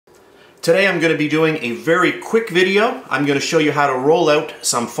Today I'm going to be doing a very quick video. I'm going to show you how to roll out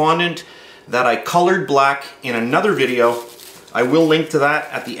some fondant that I colored black in another video. I will link to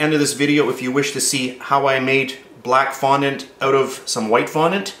that at the end of this video if you wish to see how I made black fondant out of some white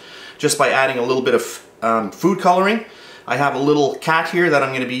fondant, just by adding a little bit of food coloring. I have a little cat here that I'm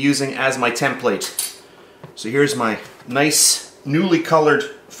going to be using as my template. So here's my nice newly colored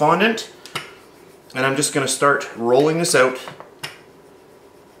fondant, and I'm just going to start rolling this out.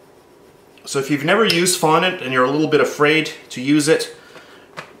 So if you've never used fondant and you're a little bit afraid to use it,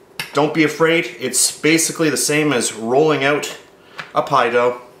 don't be afraid. It's basically the same as rolling out a pie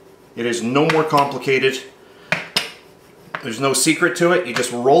dough. It is no more complicated. There's no secret to it. You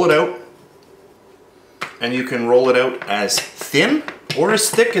just roll it out, and you can roll it out as thin or as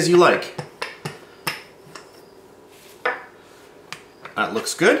thick as you like. That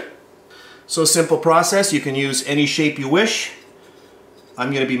looks good. So simple process. You can use any shape you wish. I'm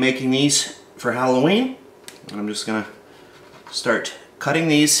going to be making these for Halloween. I'm just going to start cutting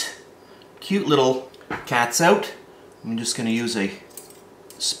these cute little cats out. I'm just going to use a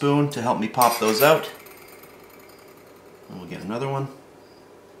spoon to help me pop those out. And we'll get another one.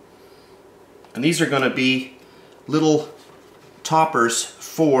 And these are going to be little toppers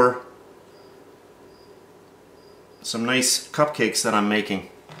for some nice cupcakes that I'm making.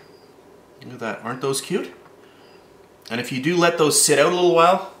 Look at that, aren't those cute? And if you do let those sit out a little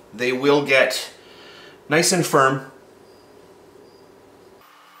while, they will get nice and firm.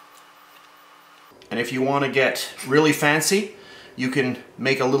 And if you want to get really fancy, you can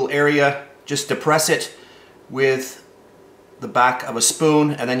make a little area, just depress it with the back of a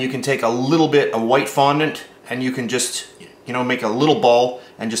spoon, and then you can take a little bit of white fondant and you can just, you know, make a little ball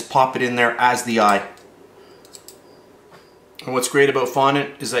and just pop it in there as the eye. And what's great about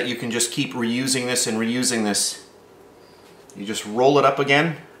fondant is that you can just keep reusing this and reusing this. You just roll it up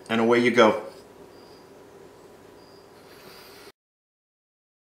again and away you go.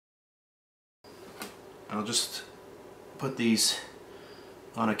 I'll just put these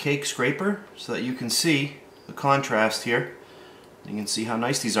on a cake scraper so that you can see the contrast here. You can see how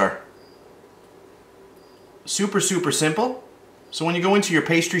nice these are. Super simple. So when you go into your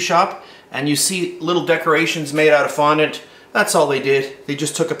pastry shop and you see little decorations made out of fondant, that's all they did. They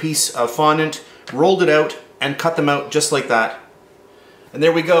just took a piece of fondant, rolled it out, and cut them out just like that. And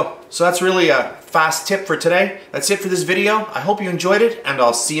there we go. So that's really a fast tip for today. That's it for this video. I hope you enjoyed it, and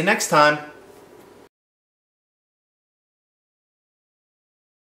I'll see you next time.